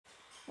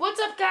What's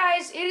up,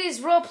 guys? It is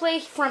Roleplay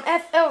from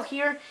FL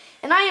here,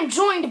 and I am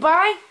joined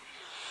by...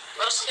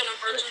 Most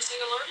emergency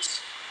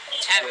alerts.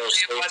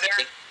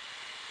 Weather.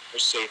 For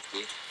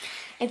safety.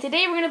 And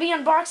today we're going to be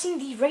unboxing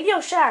the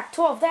Radioshack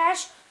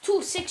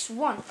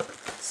 12-261.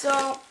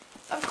 So,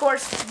 of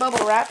course, it's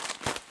bubble wrap.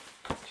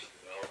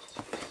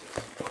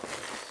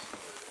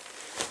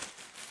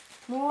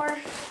 More.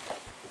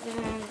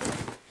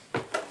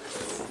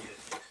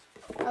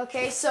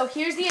 Okay, so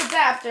here's the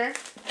adapter.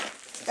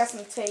 Got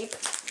some tape.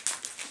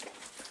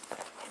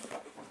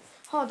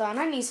 Hold on,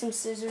 I need some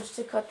scissors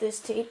to cut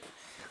this tape.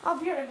 I'll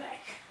be right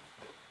back.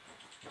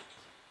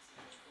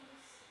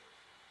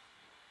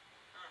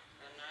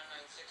 The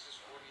 996 is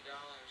 $40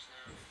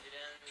 now. It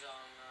ends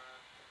on,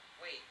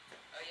 wait.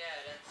 Oh yeah,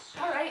 it ends.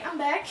 Alright, I'm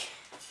back.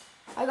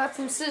 I got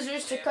some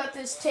scissors to cut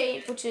this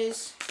tape, which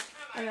is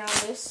around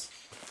this.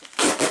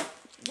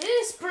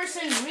 This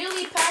person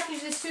really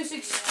packaged this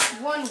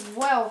 261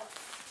 well.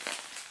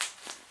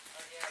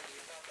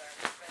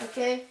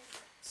 Okay,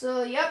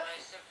 so yep.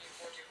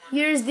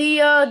 Here's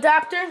the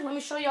adapter. Let me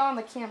show you all on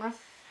the camera.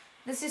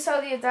 This is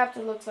how the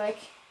adapter looks like.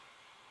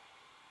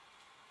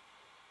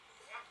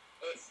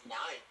 It's 9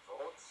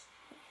 volts.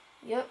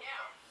 Yep.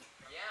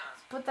 Yeah.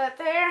 Put that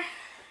there.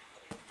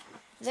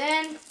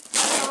 Then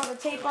take all the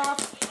tape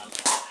off.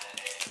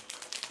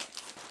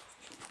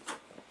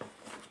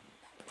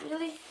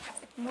 Really?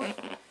 More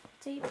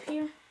tape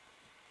here.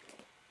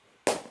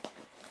 I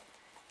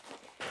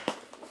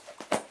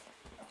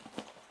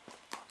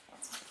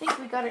think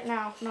we got it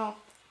now. No.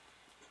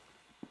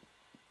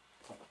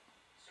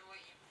 So what,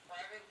 you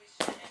privately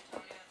sent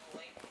Antonio the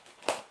link?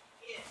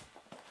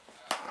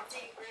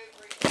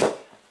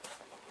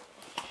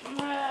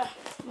 Yeah.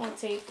 More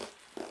tape.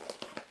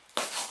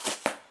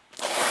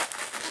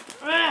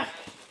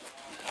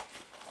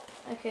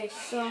 Okay,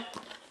 so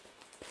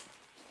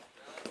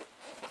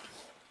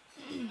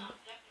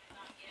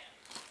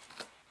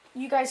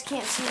you guys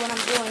can't see what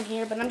I'm doing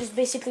here, but I'm just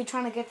basically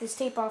trying to get this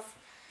tape off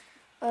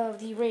of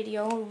the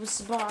radio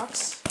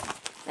box.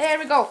 There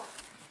we go.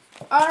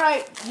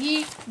 Alright,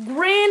 the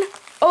grand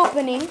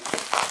opening.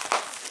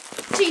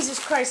 Jesus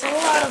Christ, a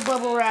lot of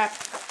bubble wrap.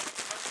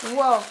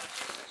 Whoa.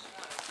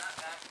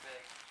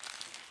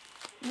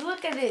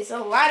 Look at this, a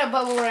lot of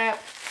bubble wrap.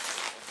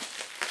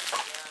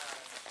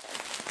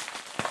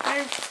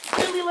 I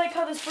really like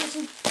how this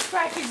person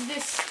packaged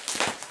this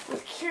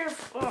with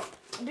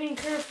being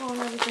careful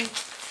and everything.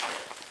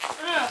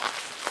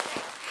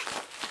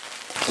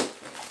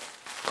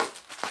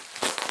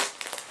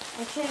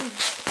 I can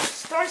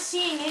start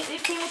seeing it.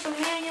 It came with a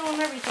manual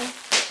and everything.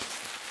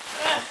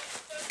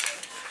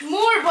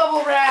 More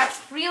bubble wrap,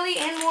 really,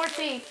 and more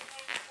tape.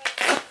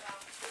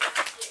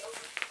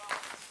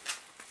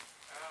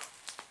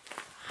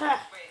 Huh.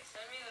 Wait,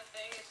 send me the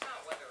thing. It's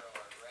not weather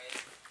alert, right?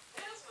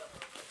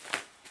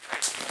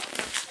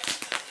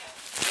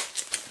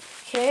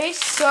 Okay,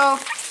 so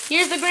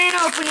here's the grand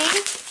opening.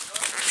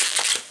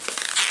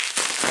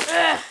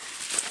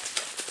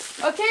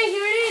 Okay,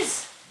 here it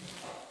is.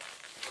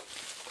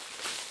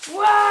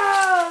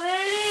 Wow,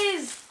 there it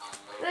is.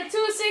 The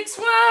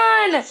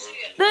 261.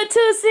 The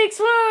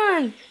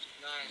 261.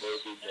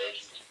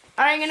 Nice.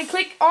 Alright, I'm going to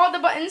click all the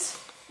buttons.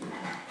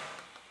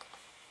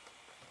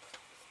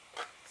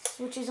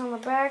 Switches on the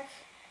back.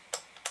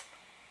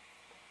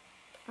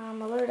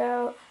 Alert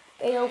out.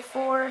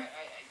 AO4.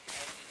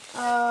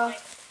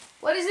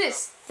 What is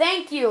this?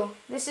 Thank you.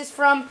 This is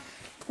from...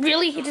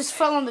 Really? He just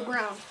fell on the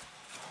ground.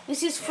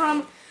 This is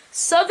from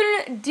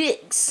Southern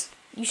Digs.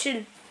 You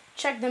should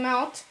check them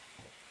out.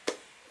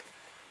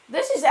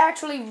 This is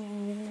actually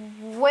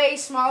way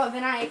smaller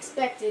than I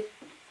expected.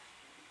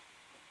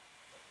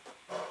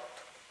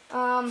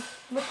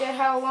 Look at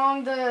how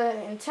long the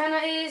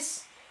antenna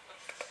is.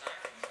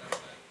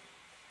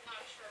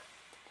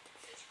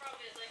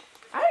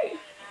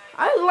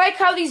 I like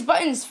how these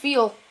buttons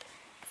feel.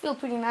 Feel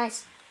pretty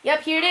nice.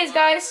 Yep, here it is,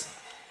 guys.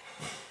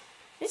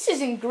 This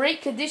is in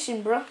great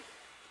condition, bro.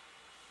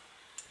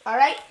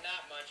 Alright.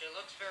 Not much. It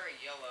looks very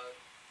yellowed.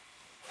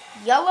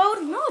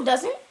 Yellowed? No, it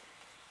doesn't.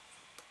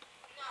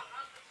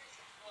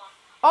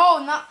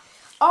 Oh, no.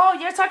 Oh,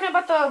 you're talking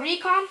about the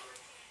Recon?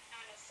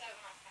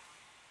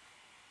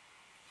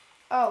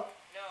 Oh.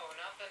 No,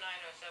 not the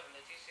 907.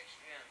 The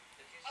 261.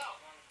 The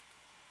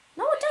 261.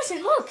 No, it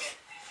doesn't. Look.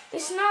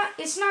 It's not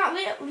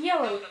No,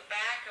 yellow. the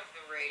back of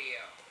the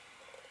radio.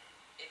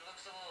 It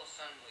looks a little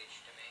sun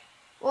bleached to me.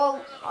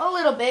 Well, a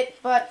little bit,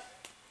 but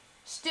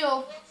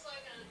still.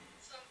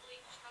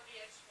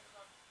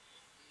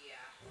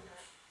 Yeah.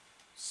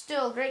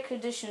 Still great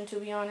condition, to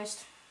be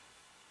honest.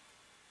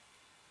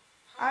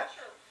 How much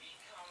are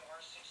Recon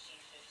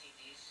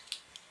R1650Ds?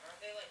 Aren't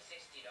they like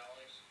 $60?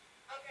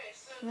 Okay,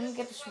 so Let me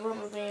get this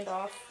rubber band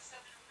off.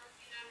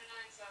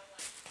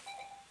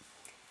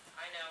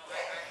 I know, I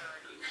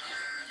heard you.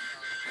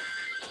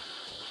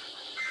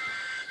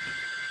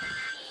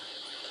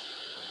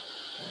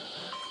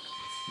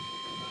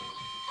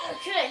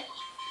 Okay.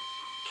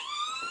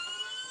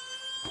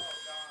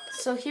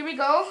 So here we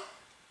go.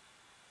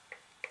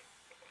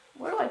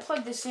 Where do I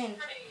plug this in?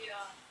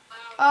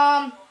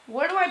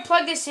 Where do I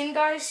plug this in,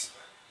 guys?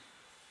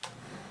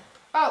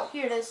 Oh,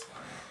 here it is.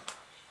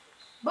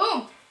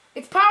 Boom!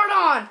 It's powered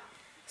on.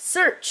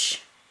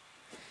 Search.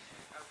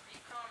 A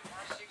Recon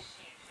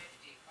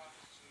R1650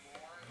 costs more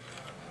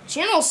than...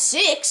 Channel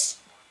 6?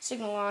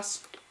 Signal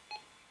loss.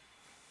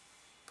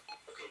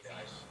 Okay,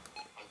 guys.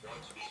 I'm going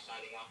to be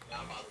signing off now.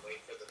 By the way,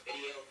 for the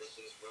video, this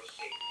is Road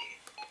Safety.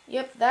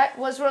 Yep, that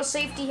was Road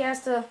Safety. He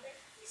has to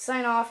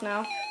sign off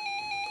now.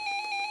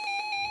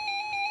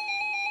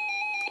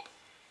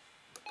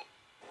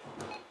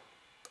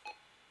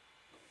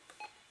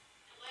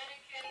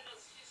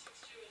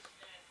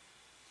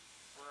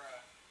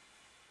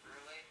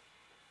 Really?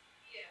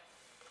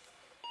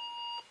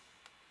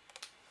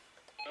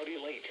 Cloudy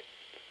Lake.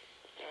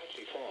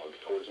 Patchy fog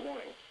towards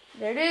morning.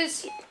 There it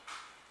is.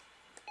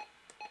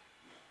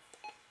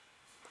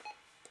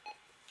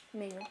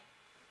 Maybe.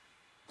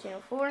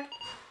 Channel 4.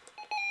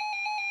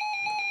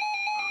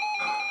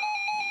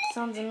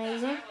 Sounds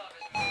amazing.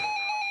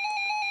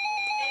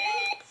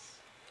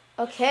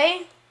 Okay.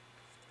 No,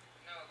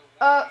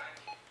 the one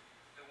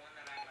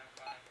that I might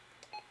buy.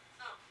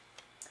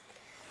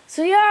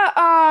 So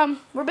yeah,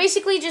 we're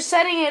basically just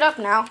setting it up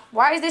now.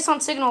 Why is this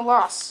on signal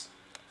loss?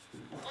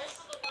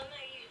 Also, the one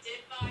that you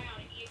did buy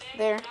on eBay,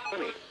 There. that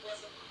one Honey.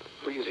 wasn't.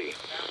 Breezy.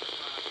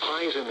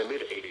 Highs in the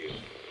mid-80s.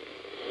 10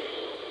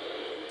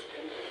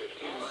 to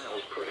 15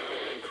 miles per hour,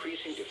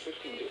 increasing to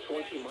 15 to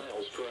 20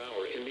 miles per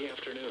hour in the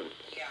afternoon.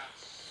 Yeah.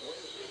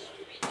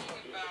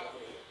 Speaking about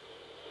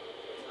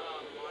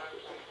modern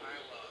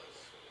high lows.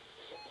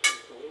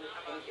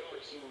 How about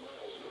yours?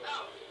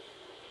 Oh,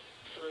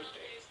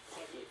 Thursday,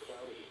 partly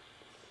cloudy.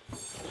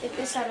 Get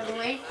this out of the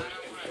way.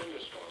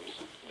 Thunderstorms,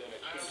 then a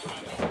chance of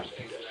showers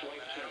and a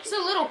slight chance It's a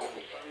little. of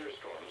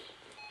thunderstorms.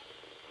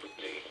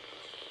 Friday.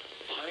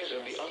 Highs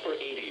in the upper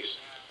 80s.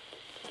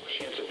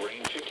 Chance of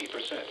rain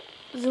 50%.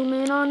 Zoom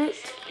in on it.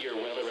 Your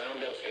weather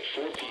roundup at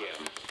 4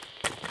 p.m.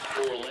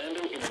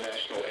 Orlando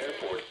International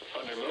Airport,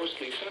 under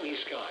mostly sunny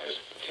skies.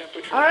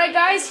 Temperature. All right,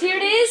 guys, here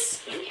it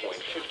is. Dew point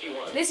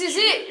 51. This is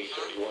it. Humidity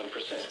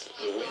 31%.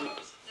 The wind. Yeah,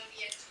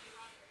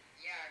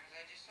 because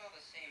I just saw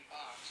the same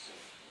box.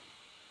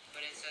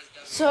 But it says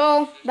W.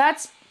 So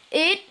that's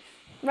it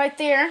right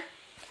there.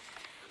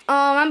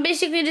 I'm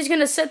basically just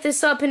gonna set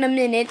this up in a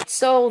minute.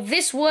 So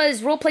this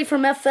was Roleplay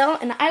from FL,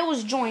 and I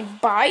was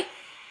joined by.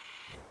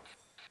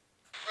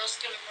 Russ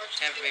gonna merge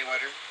Tampa Bay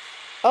weather.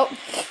 Oh,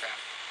 Crap.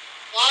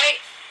 Why?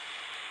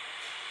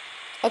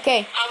 okay.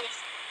 I was.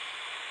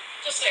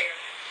 Just say your name.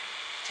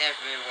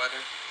 Tampa Bay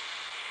weather.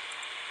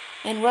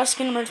 And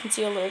Ruskin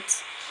Emergency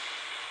Alerts.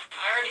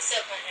 I already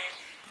said my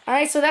name.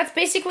 Alright, so that's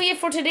basically it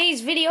for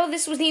today's video.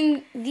 This was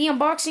the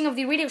unboxing of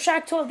the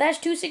Radioshack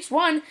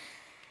 12-261.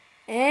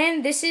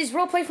 And this is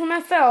Roleplay from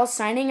FL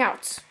signing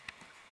out.